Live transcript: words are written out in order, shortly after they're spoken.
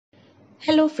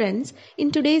Hello friends,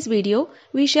 in today's video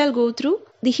we shall go through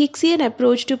the Hicksian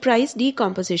approach to price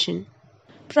decomposition.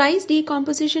 Price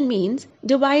decomposition means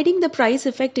dividing the price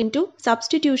effect into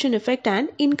substitution effect and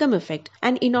income effect.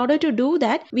 And in order to do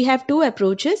that, we have two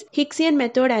approaches, Hicksian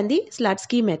method and the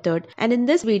Slutsky method. And in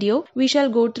this video, we shall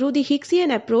go through the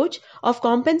Hicksian approach of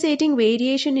compensating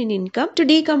variation in income to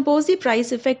decompose the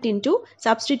price effect into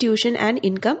substitution and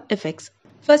income effects.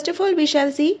 First of all, we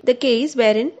shall see the case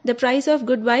wherein the price of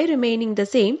good Y remaining the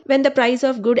same when the price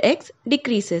of good X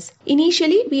decreases.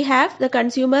 Initially, we have the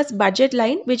consumer's budget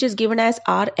line which is given as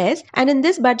RS, and in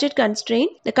this budget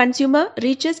constraint, the consumer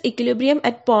reaches equilibrium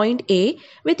at point A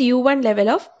with U1 level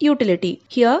of utility.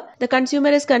 Here, the consumer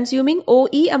is consuming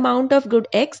OE amount of good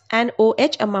X and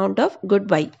OH amount of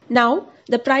good Y. Now,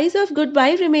 the price of good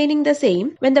Y remaining the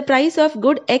same, when the price of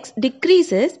good X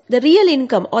decreases, the real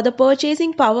income or the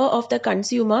purchasing power of the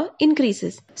consumer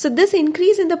increases. So this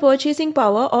increase in the purchasing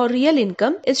power or real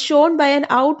income is shown by an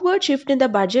outward shift in the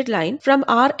budget line from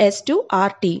RS to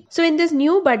RT. So in this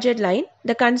new budget line,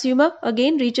 the consumer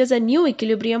again reaches a new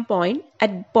equilibrium point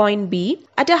at point B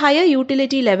at a higher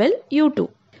utility level U2.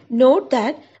 Note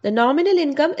that the nominal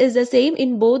income is the same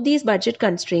in both these budget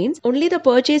constraints, only the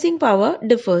purchasing power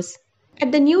differs.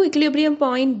 At the new equilibrium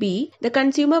point B, the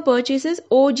consumer purchases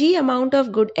OG amount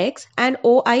of good X and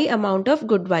OI amount of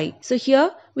good Y. So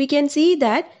here we can see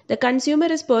that the consumer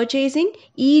is purchasing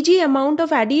EG amount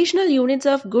of additional units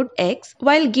of good X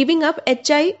while giving up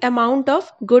HI amount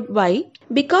of good Y.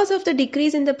 Because of the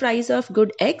decrease in the price of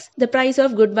good X, the price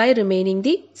of good Y remaining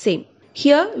the same.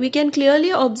 Here we can clearly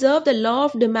observe the law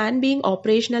of demand being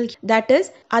operational, that is,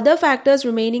 other factors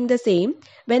remaining the same.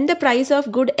 When the price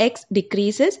of good X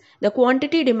decreases, the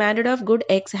quantity demanded of good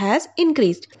X has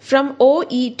increased from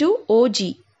OE to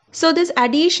OG. So this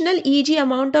additional EG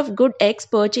amount of good X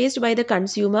purchased by the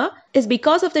consumer is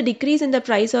because of the decrease in the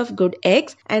price of good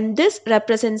X, and this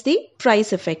represents the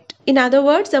price effect. In other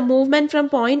words, the movement from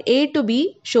point A to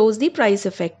B shows the price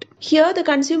effect. Here the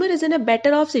consumer is in a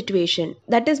better off situation.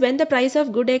 That is, when the price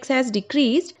of good X has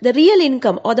decreased, the real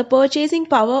income or the purchasing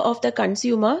power of the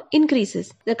consumer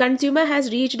increases. The consumer has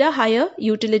reached a higher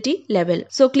utility level.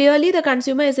 So clearly the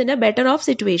consumer is in a better off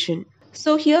situation.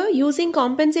 So here, using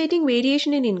compensating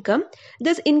variation in income,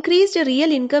 this increased real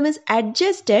income is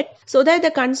adjusted so that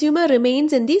the consumer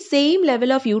remains in the same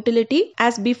level of utility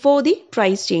as before the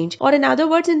price change. Or in other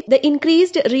words, the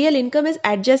increased real income is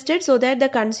adjusted so that the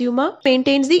consumer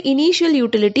maintains the initial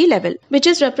utility level, which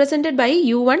is represented by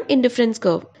U1 indifference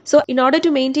curve. So in order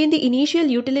to maintain the initial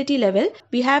utility level,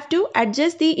 we have to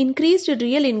adjust the increased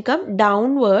real income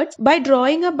downwards by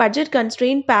drawing a budget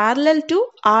constraint parallel to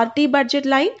RT budget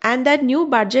line, and that new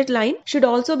budget line should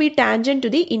also be tangent to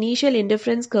the initial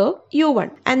indifference curve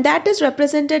U1, and that is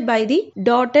represented by the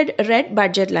dotted red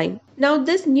budget line. Now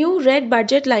this new red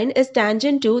budget line is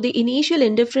tangent to the initial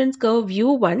indifference curve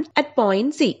U1 at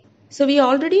point C. So we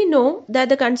already know that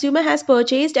the consumer has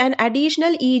purchased an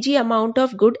additional EG amount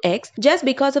of good X just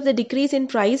because of the decrease in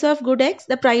price of good X,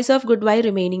 the price of good Y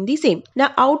remaining the same.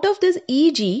 Now out of this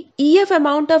EG, EF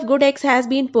amount of good X has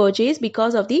been purchased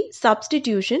because of the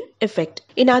substitution effect.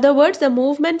 In other words, the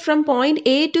movement from point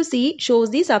A to C shows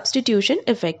the substitution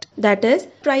effect. That is,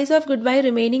 price of good Y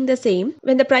remaining the same.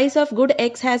 When the price of good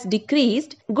X has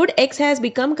decreased, good X has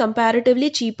become comparatively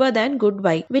cheaper than good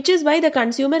Y, which is why the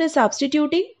consumer is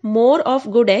substituting more of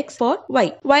good X for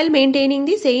Y while maintaining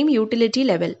the same utility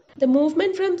level. The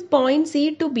movement from point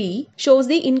C to B shows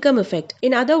the income effect.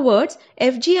 In other words,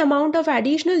 FG amount of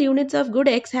additional units of good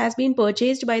X has been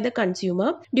purchased by the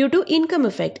consumer due to income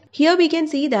effect. Here we can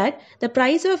see that the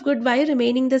price of good Y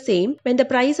remaining the same, when the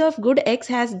price of good X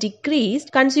has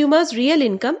decreased, consumer's real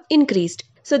income increased.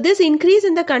 So this increase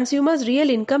in the consumer's real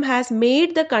income has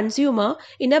made the consumer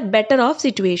in a better off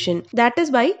situation. That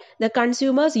is why the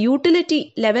consumer's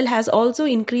utility level has also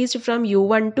increased from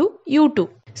U1 to U2.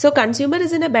 So consumer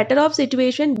is in a better off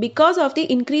situation because of the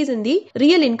increase in the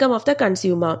real income of the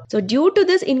consumer. So due to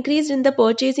this increase in the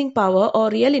purchasing power or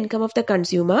real income of the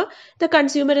consumer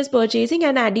is purchasing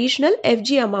an additional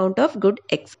FG amount of good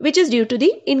X, which is due to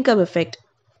the income effect.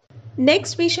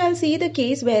 Next, we shall see the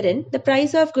case wherein the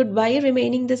price of good Y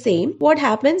remaining the same. What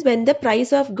happens when the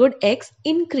price of good X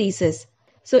increases?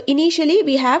 So initially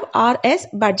we have RS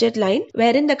budget line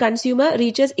wherein the consumer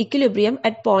reaches equilibrium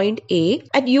at point A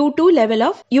at U2 level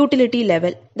of utility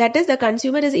level. That is, the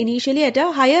consumer is initially at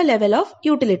a higher level of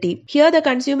utility. Here the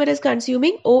consumer is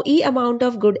consuming OE amount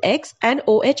of good X and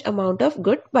OH amount of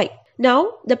good Y.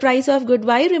 Now, the price of good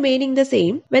Y remaining the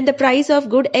same, when the price of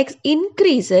good X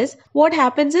increases, what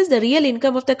happens is the real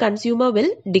income of the consumer will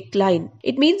decline.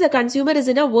 It means the consumer is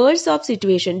in a worse off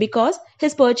situation because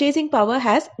his purchasing power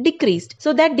has decreased.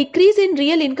 So that decrease in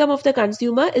real income of the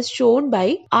consumer is shown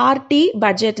by RT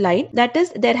budget line. That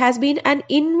is, there has been an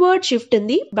inward shift in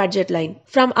the budget line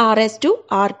from RS to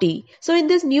RT. So in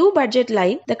this new budget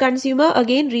line, the consumer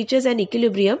again reaches an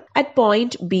equilibrium at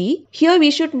point B. Here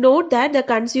we should note that the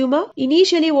consumer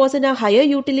initially was in a higher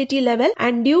utility level,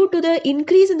 and due to the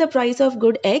increase in the price of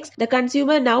good X, the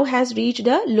consumer now has reached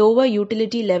a lower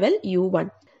utility level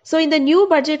U1. So in the new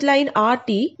budget line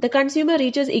RT, the consumer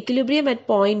reaches equilibrium at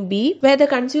point B, where the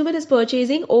consumer is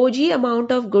purchasing OG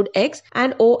amount of good X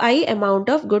and OI amount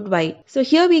of good Y. So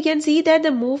here we can see that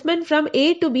the movement from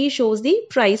A to B shows the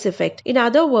price effect. In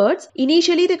other words,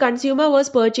 initially the consumer was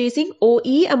purchasing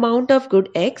OE amount of good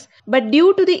X, but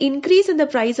due to the increase in the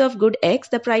price of good X,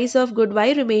 the price of good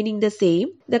Y remaining the same,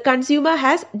 the consumer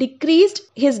has decreased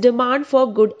his demand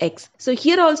for good X. So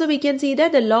here also we can see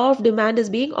that the law of demand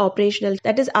is being operational.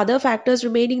 That is, other factors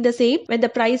remaining the same. When the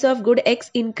price of good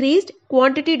X increased,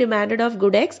 quantity demanded of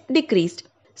good X decreased.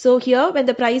 So here, when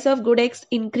the price of good X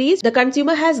increased, the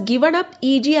consumer has given up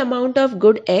EG amount of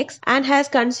good X and has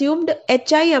consumed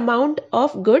HI amount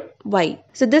of good Y.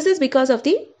 So this is because of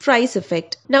the price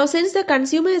effect. Now, since the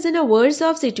consumer is in a worse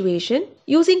off situation,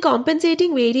 using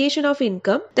compensating variation of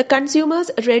income, the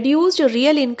consumer's reduced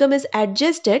real income is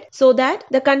adjusted so that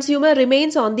the consumer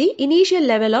remains on the initial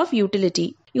level of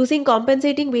utility. Using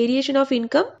compensating variation of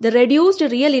income, the reduced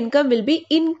real income will be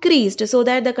increased so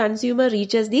that the consumer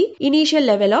reaches the initial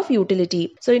level of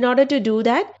utility. So in order to do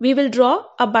that, we will draw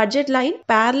a budget line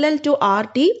parallel to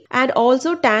RT and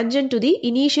also tangent to the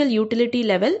initial utility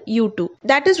level U2.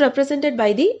 That is represented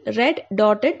by the red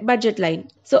dotted budget line.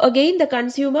 So again, the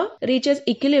consumer reaches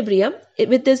equilibrium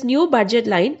with this new budget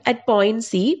line at point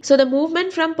C. So the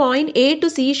movement from point A to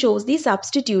C shows the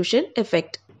substitution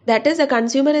effect. That is, the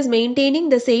consumer is maintaining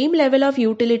the same level of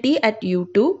utility at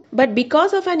U2, but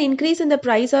because of an increase in the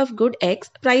price of good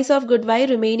X, price of good Y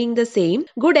remaining the same,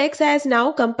 good X has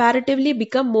now comparatively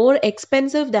become more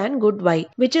expensive than good Y,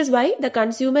 which is why the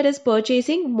consumer is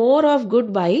purchasing more of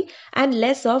good Y and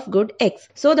less of good X.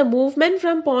 So the movement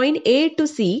from point A to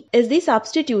C is the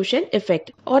substitution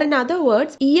effect. Or in other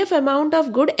words, EF amount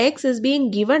of good X is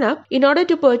being given up in order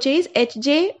to purchase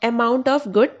HJ amount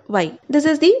of good Y. This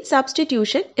is the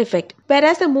substitution effect.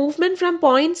 Whereas the movement from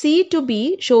point C to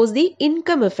B shows the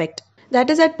income effect. That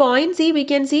is, at point C we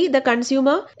can see the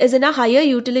consumer is in a higher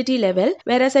utility level,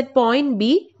 whereas at point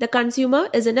B the consumer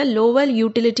is in a lower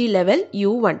utility level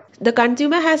U1. The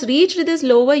consumer has reached this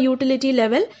lower utility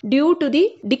level due to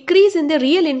the decrease in the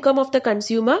real income of the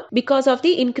consumer because of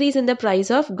the increase in the price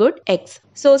of good X.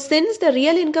 So since the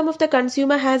real income of the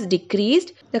consumer has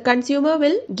decreased, the consumer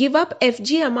will give up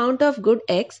FG amount of good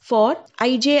X for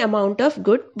IJ amount of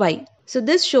good Y. So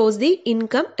this shows the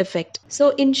income effect.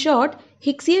 So in short,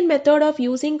 Hicksian method of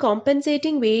using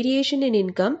compensating variation in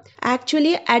income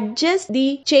actually adjusts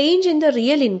the change in the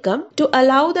real income to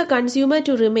allow the consumer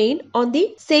to remain on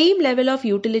the same level of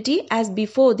utility as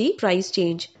before the price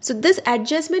change. So this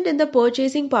adjustment in the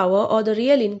purchasing power or the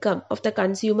real income of the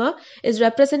consumer is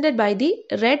represented by the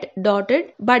red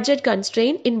dotted budget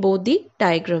constraint in both the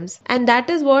diagrams. And that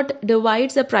is what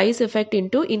divides the price effect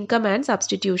into income and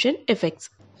substitution effects.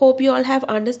 Hope you all have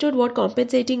understood what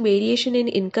compensating variation in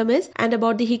income is and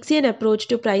about the Hicksian approach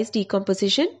to price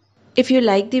decomposition. If you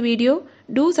like the video,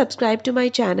 do subscribe to my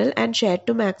channel and share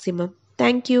to maximum.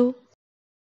 Thank you.